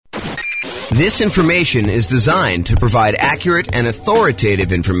This information is designed to provide accurate and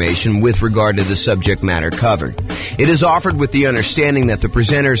authoritative information with regard to the subject matter covered. It is offered with the understanding that the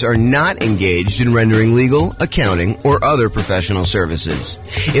presenters are not engaged in rendering legal, accounting, or other professional services.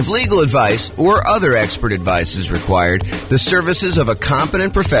 If legal advice or other expert advice is required, the services of a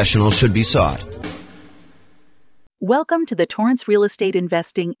competent professional should be sought. Welcome to the Torrance Real Estate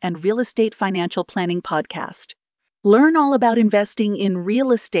Investing and Real Estate Financial Planning Podcast. Learn all about investing in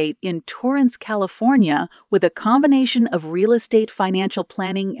real estate in Torrance, California, with a combination of real estate financial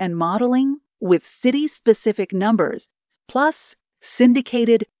planning and modeling with city-specific numbers, plus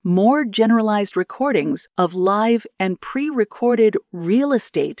syndicated, more generalized recordings of live and pre-recorded real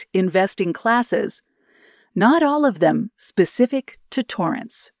estate investing classes, not all of them specific to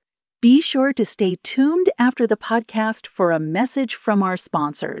Torrance. Be sure to stay tuned after the podcast for a message from our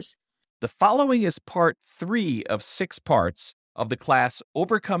sponsors. The following is part 3 of 6 parts of the class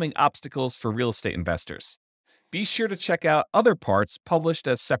Overcoming Obstacles for Real Estate Investors. Be sure to check out other parts published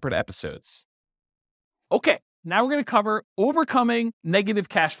as separate episodes. Okay, now we're going to cover overcoming negative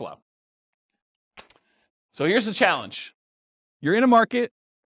cash flow. So here's the challenge. You're in a market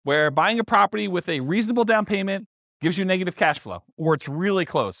where buying a property with a reasonable down payment gives you negative cash flow, or it's really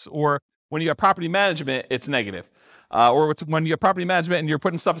close, or when you have property management, it's negative. Or when you have property management and you're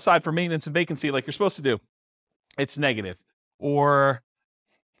putting stuff aside for maintenance and vacancy like you're supposed to do, it's negative. Or,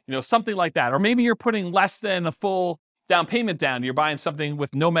 something like that. Or maybe you're putting less than a full down payment down. You're buying something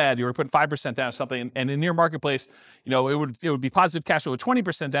with Nomad. You're putting 5% down or something. And in your marketplace, it would be positive cash flow with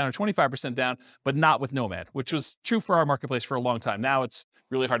 20% down or 25% down, but not with Nomad, which was true for our marketplace for a long time. Now it's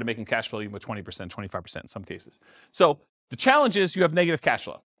really hard to make cash flow even with 20%, 25% in some cases. So the challenge is you have negative cash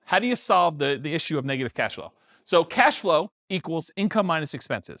flow. How do you solve the issue of negative cash flow? So cash flow equals income minus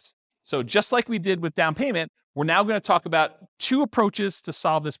expenses. So just like we did with down payment, we're now going to talk about 2 approaches to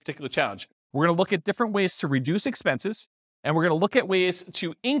solve this particular challenge. We're going to look at different ways to reduce expenses, and we're going to look at ways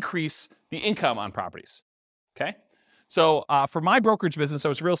to increase the income on properties. Okay? So for my brokerage business, I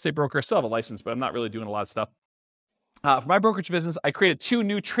was a real estate broker. I still have a license, but I'm not really doing a lot of stuff. For my brokerage business, I created 2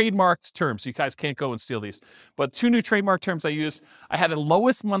 new trademarked terms. So you guys can't go and steal these. But 2 new trademark terms I used. I had a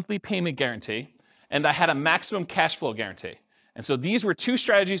lowest monthly payment guarantee, and I had a maximum cash flow guarantee. And so these were 2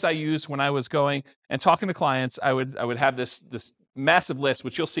 strategies I used when I was going and talking to clients. I would have this massive list,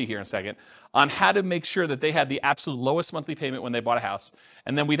 which you'll see here in a second, on how to make sure that they had the absolute lowest monthly payment when they bought a house.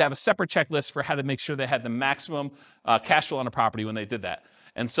 And then we'd have a separate checklist for how to make sure they had the maximum cash flow on a property when they did that.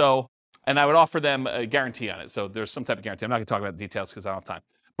 And I would offer them a guarantee on it. So there's some type of guarantee. I'm not going to talk about the details because I don't have time.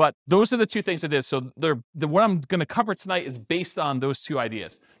 But those are the 2 things I did. So what I'm going to cover tonight is based on those 2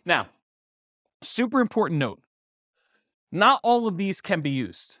 ideas. Now, super important note. Not all of these can be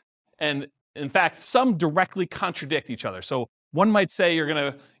used. And in fact, some directly contradict each other. So one might say you're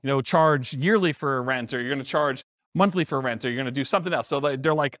going to, charge yearly for a rent, or you're going to charge monthly for rent, or you're going to do something else. So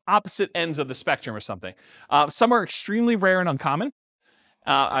they're like opposite ends of the spectrum or something. Some are extremely rare and uncommon.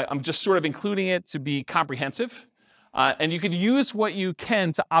 I'm just sort of including it to be comprehensive. And you can use what you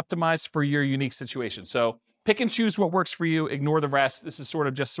can to optimize for your unique situation. So pick and choose what works for you, ignore the rest. This is sort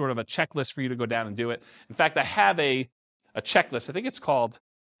of a checklist for you to go down and do it. In fact, I have a checklist. I think it's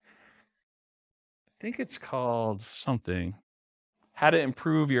called something. How to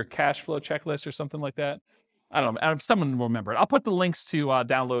improve your cash flow checklist or something like that. I don't know. Someone will remember it. I'll put the links to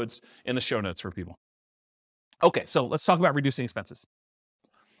downloads in the show notes for people. Okay, so let's talk about reducing expenses.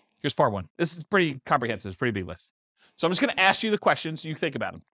 Here's part 1. This is pretty comprehensive. It's a pretty big list. So I'm just going to ask you the questions. You think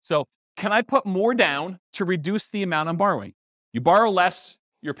about them. So can I put more down to reduce the amount I'm borrowing? You borrow less,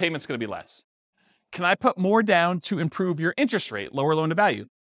 your payment's going to be less. Can I put more down to improve your interest rate, lower loan to value?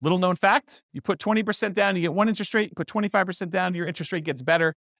 Little known fact, you put 20% down, you get one interest rate. You put 25% down, your interest rate gets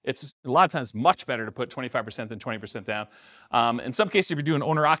better. It's a lot of times much better to put 25% than 20% down. In some cases, if you're doing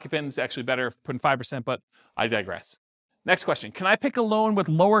owner-occupant, it's actually better putting 5%, but I digress. Next question, can I pick a loan with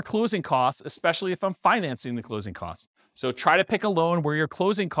lower closing costs, especially if I'm financing the closing costs? So try to pick a loan where your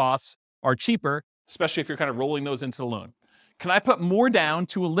closing costs are cheaper, especially if you're kind of rolling those into the loan. Can I put more down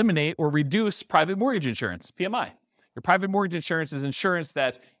to eliminate or reduce private mortgage insurance, PMI? Your private mortgage insurance is insurance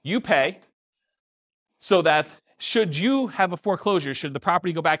that you pay so that should you have a foreclosure, should the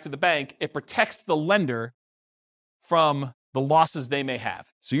property go back to the bank, it protects the lender from the losses they may have.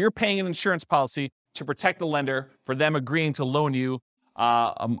 So you're paying an insurance policy to protect the lender for them agreeing to loan you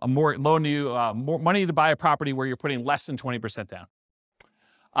more money to buy a property where you're putting less than 20% down.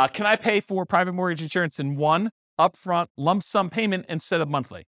 Can I pay for private mortgage insurance in one upfront lump sum payment instead of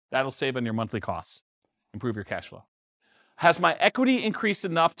monthly? That'll save on your monthly costs, improve your cash flow. Has my equity increased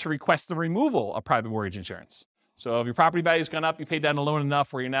enough to request the removal of private mortgage insurance? So if your property value has gone up, you paid down the loan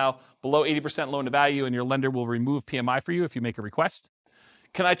enough where you're now below 80% loan to value, and your lender will remove PMI for you if you make a request.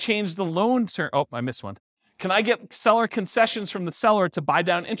 Can I change the loan term? Oh, I missed one. Can I get seller concessions from the seller to buy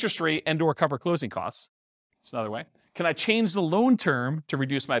down interest rate and or cover closing costs? That's another way. Can I change the loan term to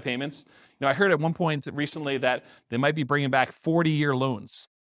reduce my payments? I heard at one point recently that they might be bringing back 40-year loans.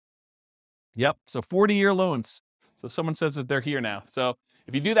 Yep, so 40-year loans. So someone says that they're here now. So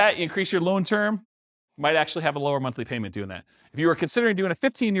if you do that, you increase your loan term, you might actually have a lower monthly payment doing that. If you were considering doing a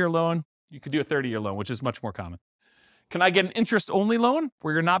 15-year loan, you could do a 30-year loan, which is much more common. Can I get an interest-only loan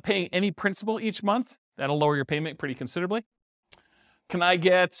where you're not paying any principal each month? That'll lower your payment pretty considerably. Can I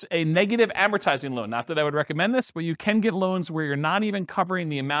get a negative amortizing loan? Not that I would recommend this, but you can get loans where you're not even covering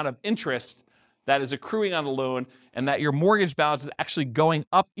the amount of interest that is accruing on the loan and that your mortgage balance is actually going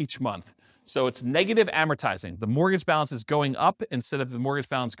up each month. So it's negative amortizing. The mortgage balance is going up instead of the mortgage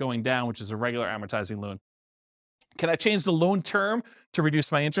balance going down, which is a regular amortizing loan. Can I change the loan term to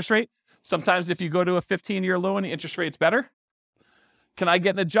reduce my interest rate? Sometimes if you go to a 15-year loan, the interest rate's better. Can I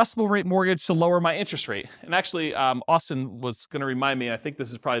get an adjustable rate mortgage to lower my interest rate? And actually, Austin was going to remind me, I think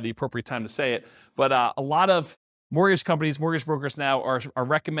this is probably the appropriate time to say it, but a lot of mortgage companies, mortgage brokers now are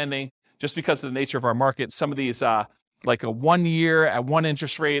recommending, just because of the nature of our market, some of these like a 1 year at one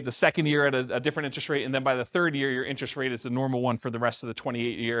interest rate, the second year at a different interest rate, and then by the third year, your interest rate is the normal one for the rest of the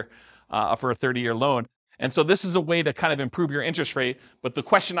 28-year for a 30-year loan. And so this is a way to kind of improve your interest rate. But the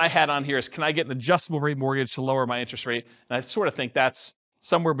question I had on here is, can I get an adjustable rate mortgage to lower my interest rate? And I sort of think that's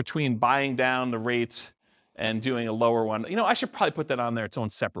somewhere between buying down the rate and doing a lower one. I should probably put that on there, its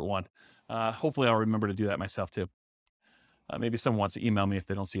own separate one. Hopefully I'll remember to do that myself too. Maybe someone wants to email me if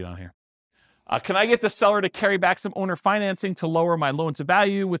they don't see it on here. Can I get the seller to carry back some owner financing to lower my loan to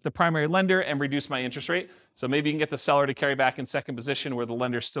value with the primary lender and reduce my interest rate? So maybe you can get the seller to carry back in second position where the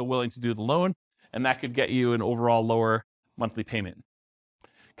lender's still willing to do the loan, and that could get you an overall lower monthly payment.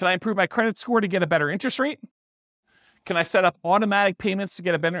 Can I improve my credit score to get a better interest rate? Can I set up automatic payments to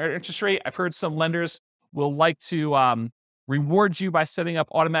get a better interest rate? I've heard some lenders will like to reward you by setting up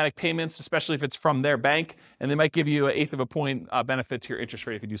automatic payments, especially if it's from their bank, and they might give you an 1/8 of a point benefit to your interest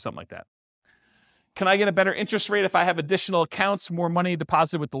rate if you do something like that. Can I get a better interest rate if I have additional accounts, more money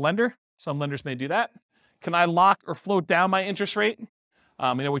deposited with the lender? Some lenders may do that. Can I lock or float down my interest rate?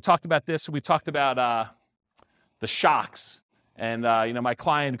 We talked about this. We talked about the shocks and, my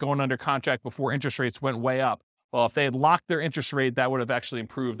client going under contract before interest rates went way up. Well, if they had locked their interest rate, that would have actually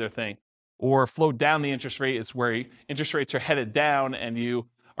improved their thing. Or float down the interest rate is where interest rates are headed down and you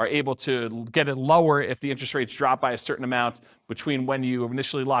are able to get it lower if the interest rates drop by a certain amount between when you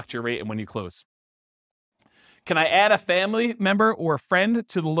initially locked your rate and when you close. Can I add a family member or a friend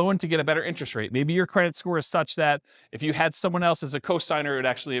to the loan to get a better interest rate? Maybe your credit score is such that if you had someone else as a co-signer, it would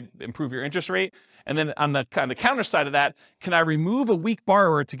actually improve your interest rate. And then on the counter side of that, can I remove a weak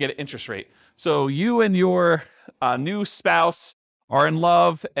borrower to get an interest rate? So you and your new spouse are in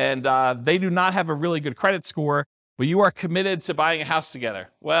love and they do not have a really good credit score, but you are committed to buying a house together.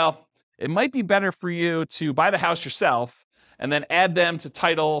 Well, it might be better for you to buy the house yourself and then add them to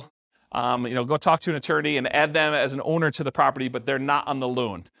title. Go talk to an attorney and add them as an owner to the property, but they're not on the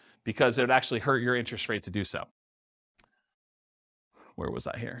loan because it would actually hurt your interest rate to do so. Where was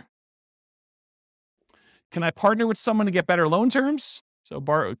I here? Can I partner with someone to get better loan terms? So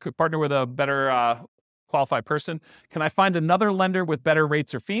partner with a better qualified person. Can I find another lender with better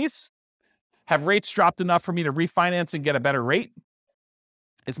rates or fees? Have rates dropped enough for me to refinance and get a better rate?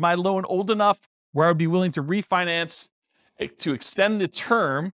 Is my loan old enough where I would be willing to refinance to extend the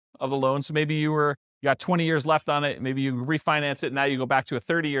term of the loan? So maybe you got 20 years left on it. Maybe you refinance it. Now you go back to a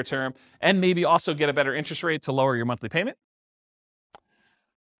 30-year term and maybe also get a better interest rate to lower your monthly payment.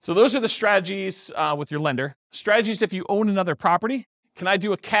 So those are the strategies with your lender. Strategies if you own another property. Can I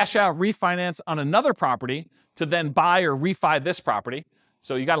do a cash out refinance on another property to then buy or refi this property?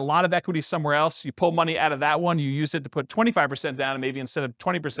 So you got a lot of equity somewhere else. You pull money out of that one. You use it to put 25% down and maybe instead of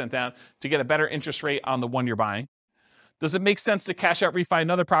 20% down to get a better interest rate on the one you're buying. Does it make sense to cash out refi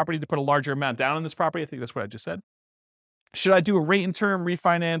another property to put a larger amount down on this property? I think that's what I just said. Should I do a rate and term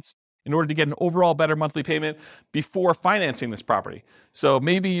refinance in order to get an overall better monthly payment before financing this property? So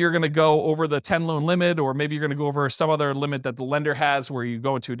maybe you're going to go over the 10 loan limit, or maybe you're going to go over some other limit that the lender has where you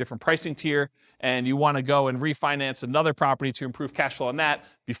go into a different pricing tier and you want to go and refinance another property to improve cash flow on that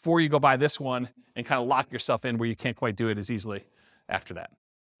before you go buy this one and kind of lock yourself in where you can't quite do it as easily after that.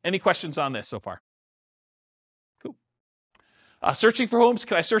 Any questions on this so far? Searching for homes,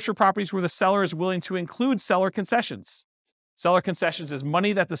 can I search for properties where the seller is willing to include seller concessions? Seller concessions is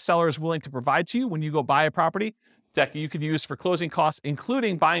money that the seller is willing to provide to you when you go buy a property that you can use for closing costs,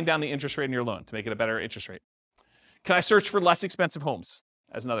 including buying down the interest rate in your loan to make it a better interest rate. Can I search for less expensive homes,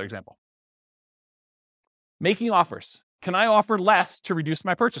 as another example? Making offers. Can I offer less to reduce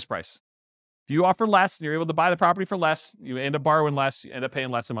my purchase price? If you offer less and you're able to buy the property for less, you end up borrowing less, you end up paying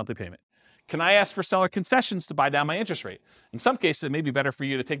less in monthly payment. Can I ask for seller concessions to buy down my interest rate? In some cases, it may be better for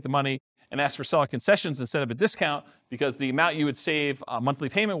you to take the money and ask for seller concessions instead of a discount, because the amount you would save monthly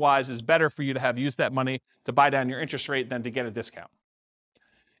payment-wise is better for you to have used that money to buy down your interest rate than to get a discount.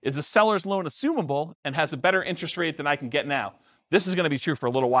 Is the seller's loan assumable and has a better interest rate than I can get now? This is going to be true for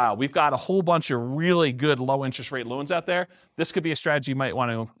a little while. We've got a whole bunch of really good low interest rate loans out there. This could be a strategy you might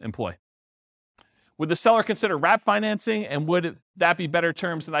want to employ. Would the seller consider wrap financing, and would that be better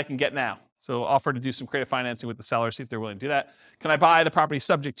terms than I can get now? So offer to do some creative financing with the seller, see if they're willing to do that. Can I buy the property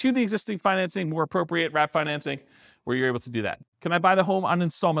subject to the existing financing, more appropriate wrap financing, where you're able to do that? Can I buy the home on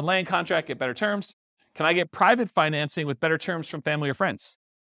installment land contract, get better terms? Can I get private financing with better terms from family or friends?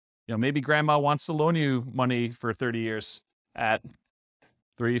 Maybe grandma wants to loan you money for 30 years at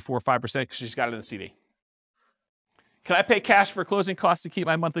 3, 4, 5% because she's got it in a CD. Can I pay cash for closing costs to keep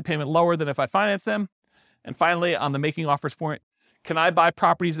my monthly payment lower than if I finance them? And finally, on the making offers point, can I buy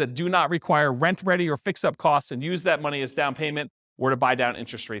properties that do not require rent-ready or fix-up costs and use that money as down payment, or to buy down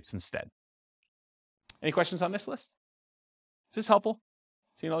interest rates instead? Any questions on this list? Is this helpful?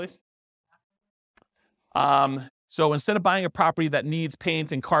 Seeing all these? So instead of buying a property that needs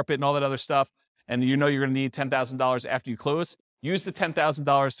paint and carpet and all that other stuff, and you're going to need $10,000 after you close, use the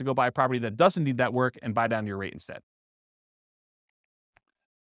 $10,000 to go buy a property that doesn't need that work and buy down your rate instead.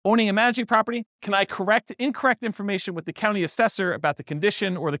 Owning and managing property, can I correct incorrect information with the county assessor about the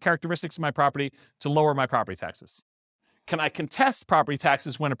condition or the characteristics of my property to lower my property taxes? Can I contest property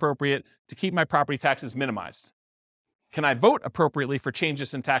taxes when appropriate to keep my property taxes minimized? Can I vote appropriately for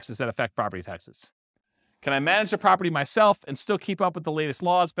changes in taxes that affect property taxes? Can I manage the property myself and still keep up with the latest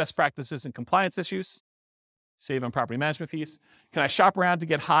laws, best practices, and compliance issues? Save on property management fees. Can I shop around to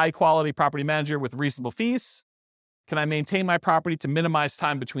get high-quality property manager with reasonable fees? Can I maintain my property to minimize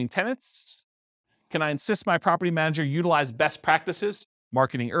time between tenants? Can I insist my property manager utilize best practices,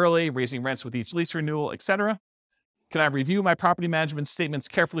 marketing early, raising rents with each lease renewal, etc.? Can I review my property management statements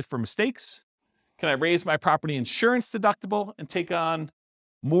carefully for mistakes? Can I raise my property insurance deductible and take on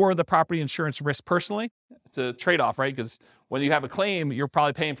more of the property insurance risk personally? It's a trade-off, right? Because when you have a claim, you're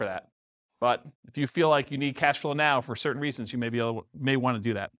probably paying for that. But if you feel like you need cash flow now for certain reasons, you may want to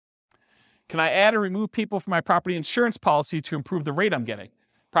do that. Can I add or remove people from my property insurance policy to improve the rate I'm getting?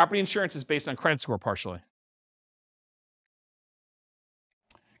 Property insurance is based on credit score partially.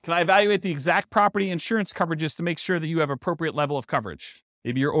 Can I evaluate the exact property insurance coverages to make sure that you have appropriate level of coverage?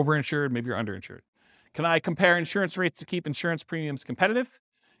 Maybe you're overinsured, maybe you're underinsured. Can I compare insurance rates to keep insurance premiums competitive?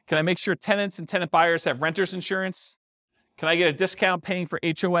 Can I make sure tenants and tenant buyers have renters insurance? Can I get a discount paying for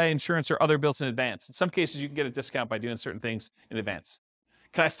HOA insurance or other bills in advance? In some cases, you can get a discount by doing certain things in advance.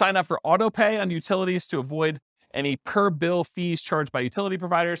 Can I sign up for auto pay on utilities to avoid any per bill fees charged by utility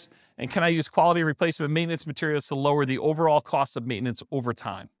providers? And can I use quality replacement maintenance materials to lower the overall cost of maintenance over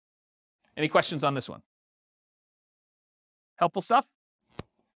time? Any questions on this one? Helpful stuff?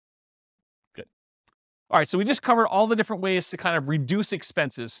 Good. All right, so we just covered all the different ways to kind of reduce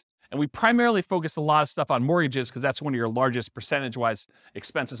expenses. And we primarily focus a lot of stuff on mortgages because that's one of your largest percentage-wise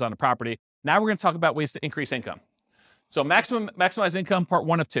expenses on a property. Now we're going to talk about ways to increase income. So maximize income, part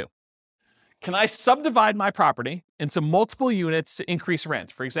 1 of 2. Can I subdivide my property into multiple units to increase rent?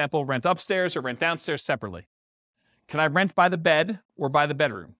 For example, rent upstairs or rent downstairs separately. Can I rent by the bed or by the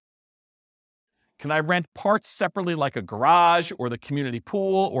bedroom? Can I rent parts separately like a garage or the community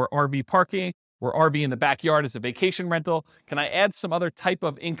pool or RV parking or RV in the backyard as a vacation rental? Can I add some other type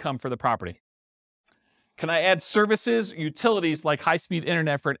of income for the property? Can I add services, utilities like high-speed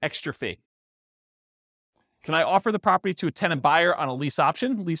internet for an extra fee? Can I offer the property to a tenant buyer on a lease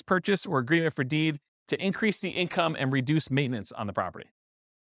option, lease purchase, or agreement for deed to increase the income and reduce maintenance on the property?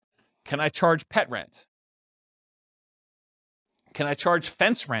 Can I charge pet rent? Can I charge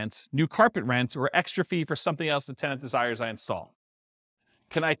fence rent, new carpet rent, or extra fee for something else the tenant desires I install?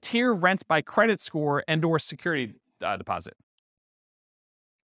 Can I tier rent by credit score and/or security deposit?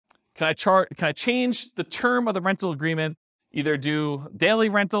 Can I change the term of the rental agreement, either do daily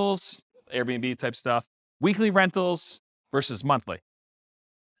rentals, Airbnb type stuff, weekly rentals versus monthly?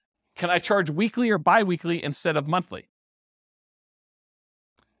 Can I charge weekly or biweekly instead of monthly?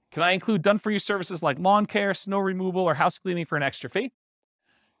 Can I include done-for-you services like lawn care, snow removal, or house cleaning for an extra fee?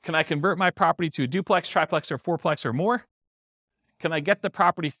 Can I convert my property to a duplex, triplex, or fourplex or more? Can I get the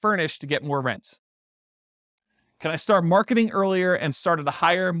property furnished to get more rent? Can I start marketing earlier and start at a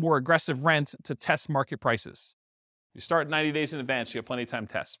higher, more aggressive rent to test market prices? You start 90 days in advance, you have plenty of time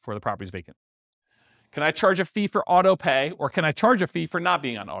to test before the property is vacant. Can I charge a fee for auto pay, or can I charge a fee for not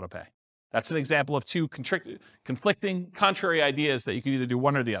being on auto pay? That's an example of two conflicting, contrary ideas that you can either do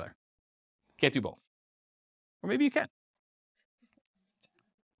one or the other. Can't do both. Or maybe you can.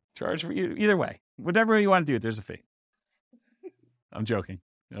 Charge for either way. Whatever you want to do, there's a fee. I'm joking.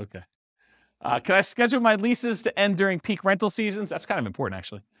 Okay. Can I schedule my leases to end during peak rental seasons? That's kind of important,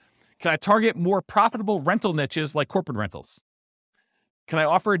 actually. Can I target more profitable rental niches like corporate rentals? Can I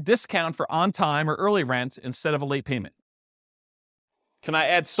offer a discount for on-time or early rent instead of a late payment? Can I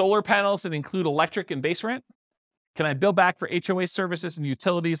add solar panels and include electric and base rent? Can I bill back for HOA services and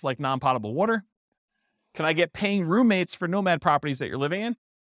utilities like non-potable water? Can I get paying roommates for nomad properties that you're living in?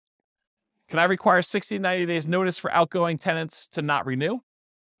 Can I require 60 to 90 days notice for outgoing tenants to not renew?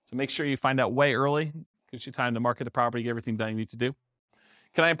 So make sure you find out way early. Gives you time to market the property, get everything done you need to do.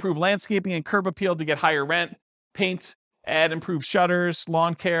 Can I improve landscaping and curb appeal to get higher rent, paint, add improved shutters,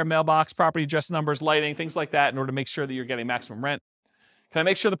 lawn care, mailbox, property address numbers, lighting, things like that in order to make sure that you're getting maximum rent? Can I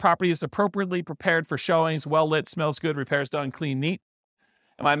make sure the property is appropriately prepared for showings, well lit, smells good, repairs done, clean, neat?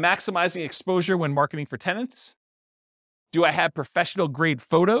 Am I maximizing exposure when marketing for tenants? Do I have professional grade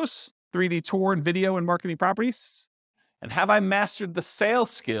photos, 3D tour and video and marketing properties? And have I mastered the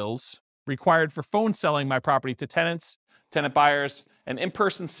sales skills required for phone selling my property to tenants, tenant buyers, and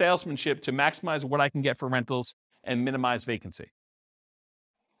in-person salesmanship to maximize what I can get for rentals and minimize vacancy?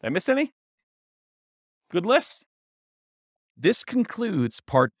 Did I miss any? Good list? This concludes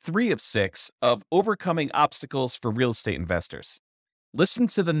part 3 of 6 of Overcoming Obstacles for Real Estate Investors. Listen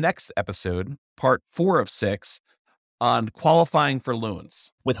to the next episode, part 4 of 6, on qualifying for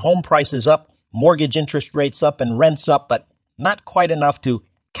loans. With home prices up, mortgage interest rates up, and rents up, but not quite enough to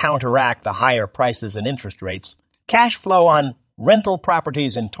counteract the higher prices and interest rates, cash flow on rental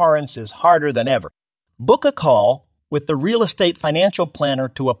properties in Torrance is harder than ever. Book a call with the Real Estate Financial Planner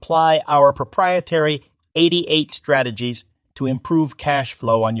to apply our proprietary 88 strategies to improve cash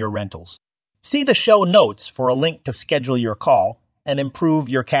flow on your rentals. See the show notes for a link to schedule your call and improve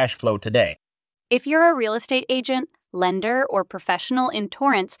your cash flow today. If you're a real estate agent, lender, or professional in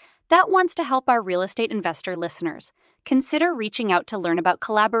Torrance that wants to help our real estate investor listeners, consider reaching out to learn about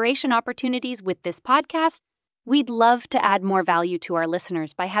collaboration opportunities with this podcast. We'd love to add more value to our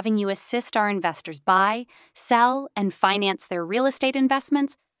listeners by having you assist our investors buy, sell, and finance their real estate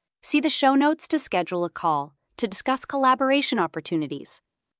investments. See the show notes to schedule a call to discuss collaboration opportunities.